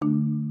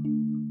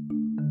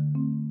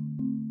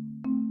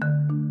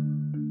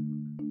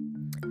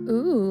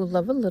Ooh,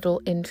 love a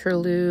little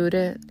interlude.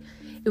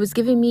 It was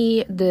giving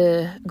me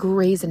the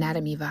Grey's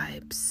Anatomy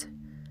vibes.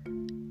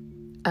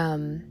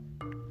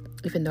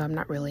 Even though I'm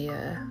not really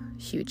a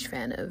huge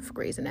fan of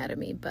Grey's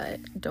Anatomy, but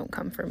don't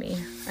come for me.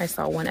 I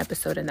saw one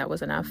episode and that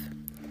was enough.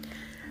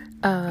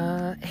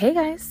 Hey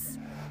guys,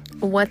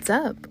 what's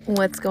up?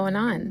 What's going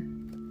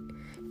on?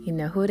 You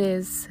know who it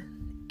is.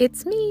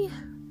 It's me,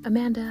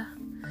 Amanda.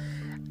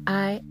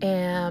 I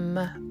am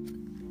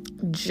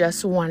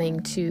just wanting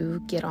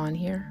to get on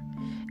here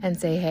and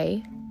say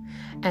hey,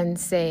 and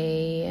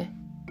say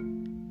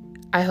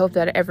I hope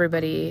that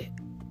everybody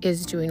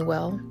is doing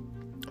well,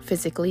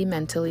 physically,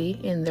 mentally,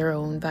 in their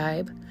own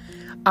vibe.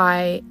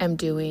 I am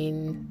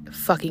doing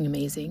fucking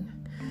amazing.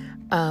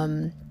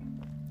 I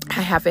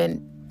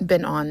haven't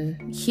been on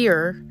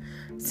here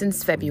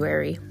since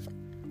February.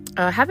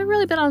 Haven't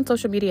really been on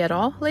social media at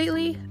all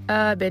lately.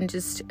 I've been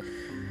just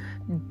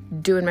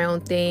doing my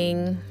own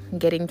thing,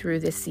 getting through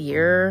this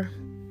year,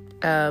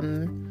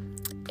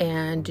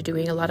 and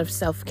doing a lot of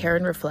self-care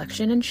and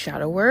reflection and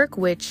shadow work,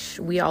 which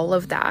we all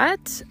love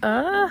that.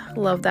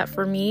 Love that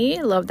for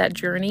me. Love that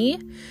journey.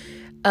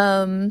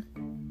 But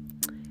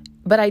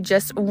I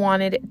just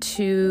wanted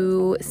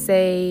to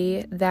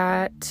say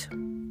that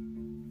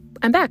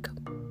I'm back.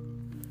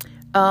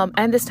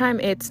 And this time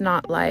it's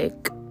not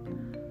like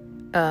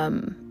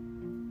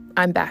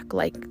I'm back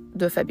like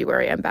the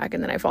February I'm back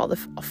and then I fall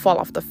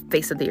off the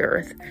face of the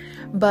earth.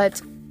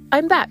 But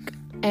I'm back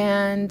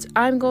and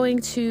I'm going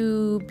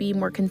to be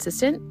more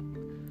consistent.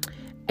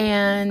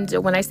 And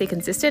when I say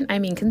consistent, I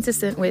mean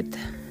consistent with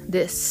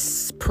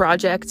this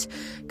project,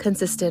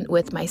 consistent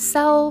with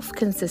myself,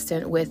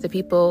 consistent with the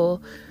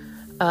people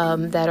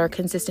that are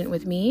consistent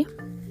with me.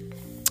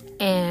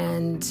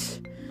 And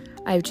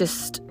I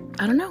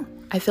don't know.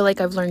 I feel like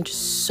I've learned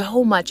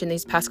so much in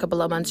these past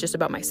couple of months just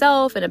about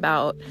myself and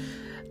about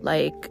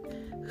like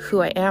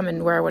who I am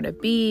and where I want to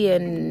be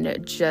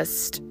and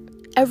just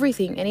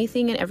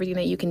anything and everything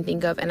that you can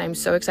think of. And I'm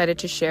so excited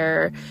to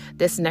share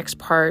this next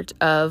part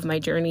of my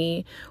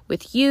journey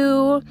with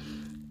you.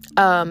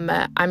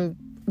 I'm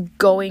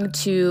going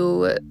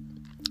to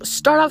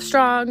start off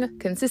strong,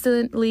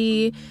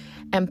 consistently,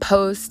 and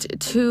post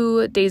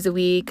 2 days a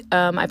week.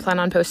 I plan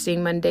on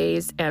posting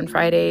Mondays and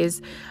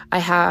Fridays. I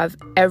have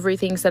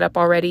everything set up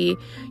already.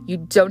 You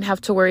don't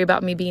have to worry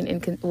about me being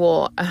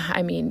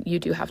you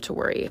do have to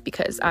worry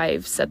because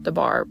I've set the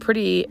bar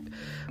pretty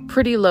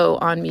low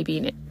on me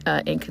being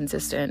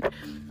inconsistent.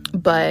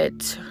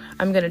 But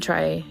I'm going to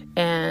try,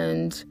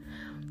 and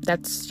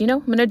that's, I'm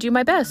going to do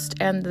my best,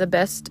 and the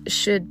best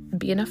should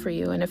be enough for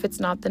you. And if it's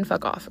not, then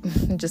fuck off.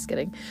 Just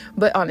kidding.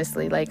 But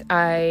honestly,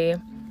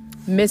 I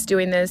miss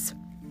doing this.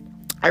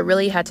 I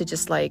really had to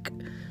just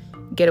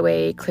get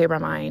away, clear my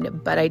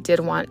mind, but I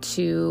did want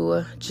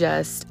to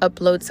just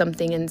upload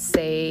something and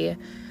say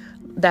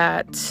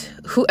that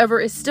whoever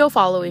is still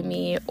following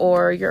me,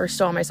 or you're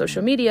still on my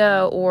social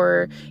media,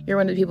 or you're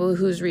one of the people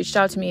who's reached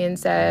out to me and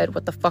said,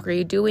 what the fuck are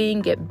you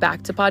doing? Get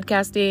back to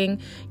podcasting,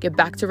 get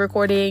back to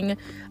recording.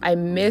 I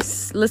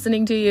miss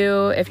listening to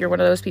you. If you're one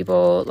of those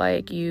people,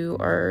 you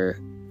are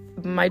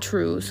my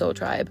true soul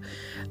tribe.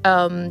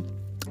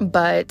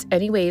 But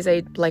anyways,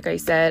 like I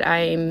said,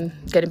 I'm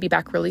going to be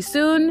back really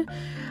soon.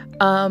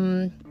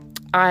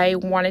 I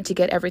wanted to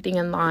get everything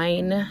in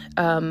line,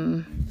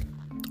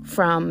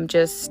 from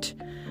just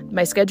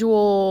my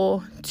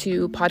schedule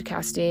to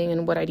podcasting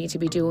and what I need to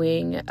be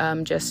doing,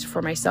 just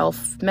for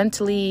myself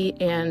mentally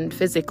and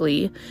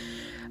physically.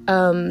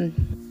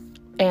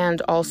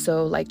 And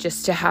also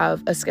just to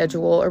have a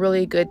schedule, a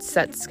really good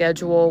set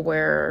schedule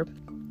where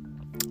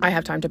I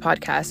have time to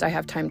podcast, I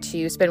have time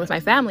to spend with my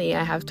family,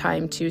 I have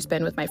time to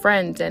spend with my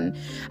friends. And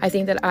I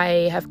think that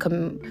I have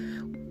come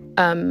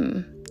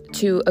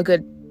to a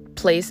good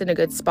place and a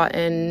good spot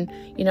in,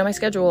 my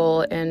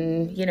schedule,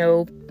 and,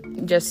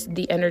 just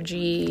the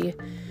energy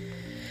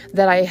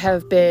that I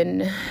have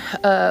been,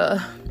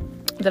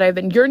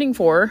 yearning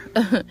for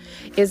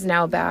is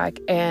now back.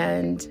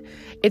 And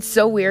it's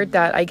so weird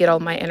that I get all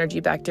my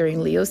energy back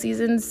during Leo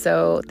season.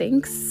 So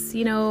thanks,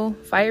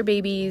 fire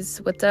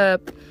babies, what's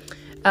up?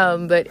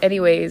 But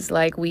anyways,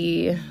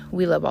 we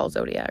love all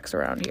zodiacs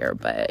around here,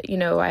 but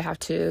I have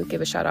to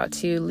give a shout out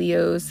to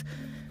Leos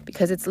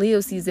because it's Leo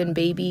season,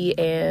 baby.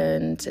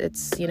 And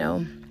it's,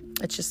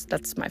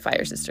 that's my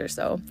fire sister.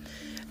 So,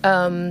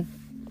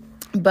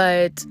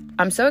 but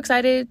I'm so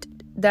excited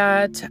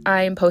that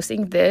I'm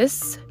posting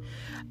this.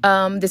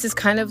 This is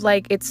kind of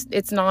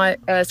it's not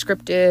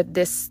scripted.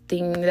 This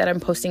thing that I'm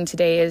posting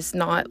today is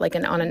not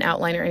on an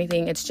outline or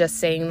anything. It's just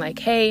saying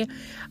hey,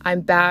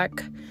 I'm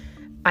back.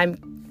 I'm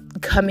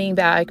coming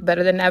back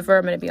better than ever.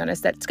 I'm going to be on a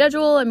set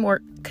schedule. I'm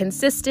more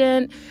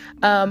consistent.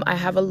 I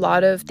have a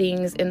lot of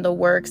things in the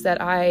works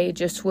that I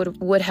just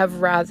would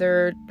have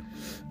rather,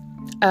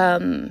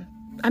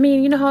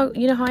 you know how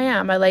I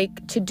am. I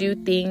like to do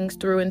things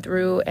through and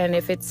through. And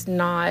if it's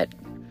not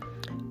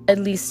at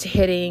least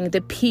hitting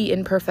the P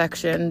in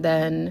perfection,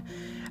 then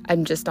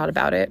I'm just not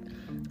about it.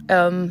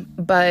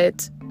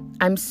 But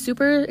I'm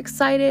super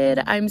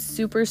excited. I'm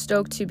super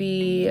stoked to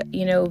be,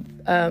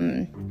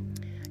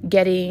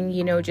 getting,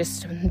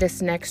 just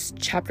this next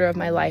chapter of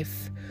my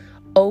life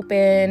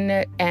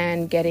open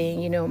and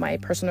getting, my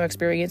personal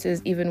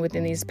experiences, even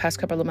within these past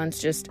couple of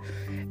months, just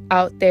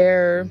out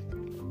there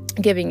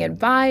giving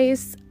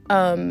advice.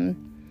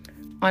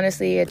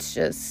 Honestly,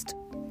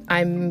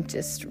 I'm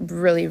just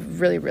really,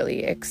 really,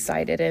 really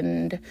excited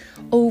and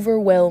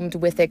overwhelmed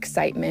with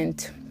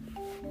excitement.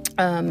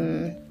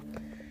 And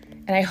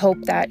I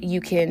hope that you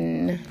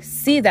can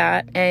see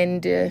that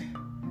and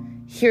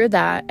hear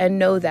that and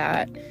know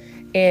that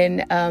in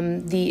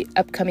the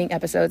upcoming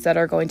episodes that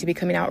are going to be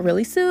coming out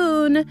really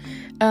soon.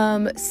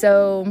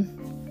 So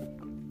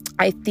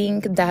I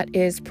think that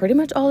is pretty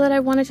much all that I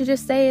wanted to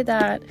just say,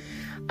 that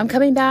I'm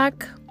coming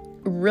back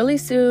really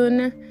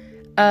soon.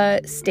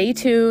 Stay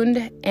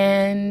tuned.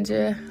 And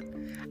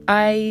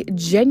I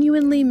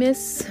genuinely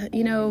miss,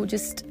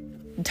 just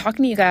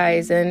talking to you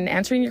guys and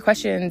answering your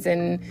questions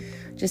and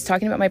just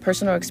talking about my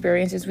personal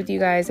experiences with you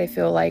guys. I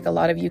feel like a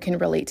lot of you can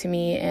relate to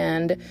me,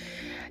 and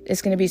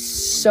it's going to be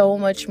so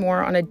much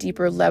more on a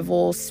deeper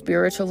level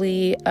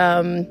spiritually.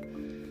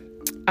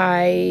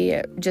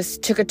 I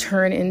just took a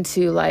turn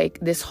into like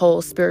this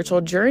whole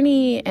spiritual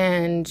journey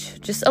and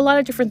just a lot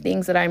of different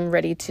things that I'm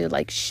ready to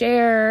like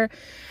share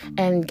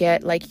and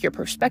get like your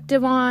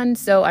perspective on.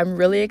 So I'm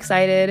really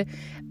excited.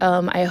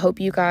 I hope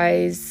you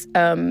guys,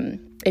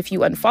 if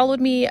you unfollowed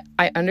me,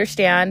 I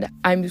understand.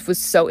 I was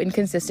so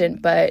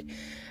inconsistent, but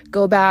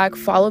go back,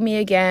 follow me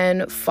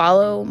again,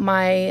 follow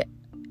my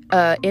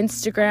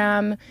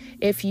Instagram.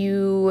 If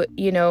you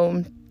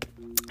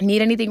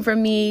need anything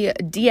from me,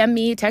 DM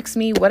me, text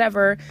me,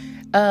 whatever.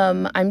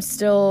 I'm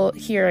still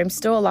here. I'm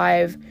still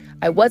alive.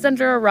 I was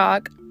under a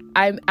rock.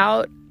 I'm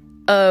out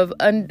of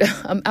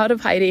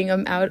hiding.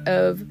 I'm out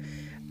of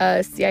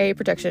CIA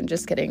protection.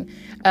 Just kidding.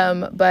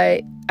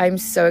 But I'm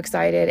so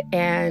excited,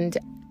 and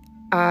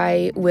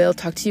I will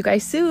talk to you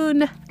guys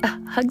soon.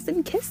 Hugs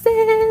and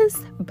kisses.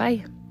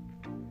 Bye.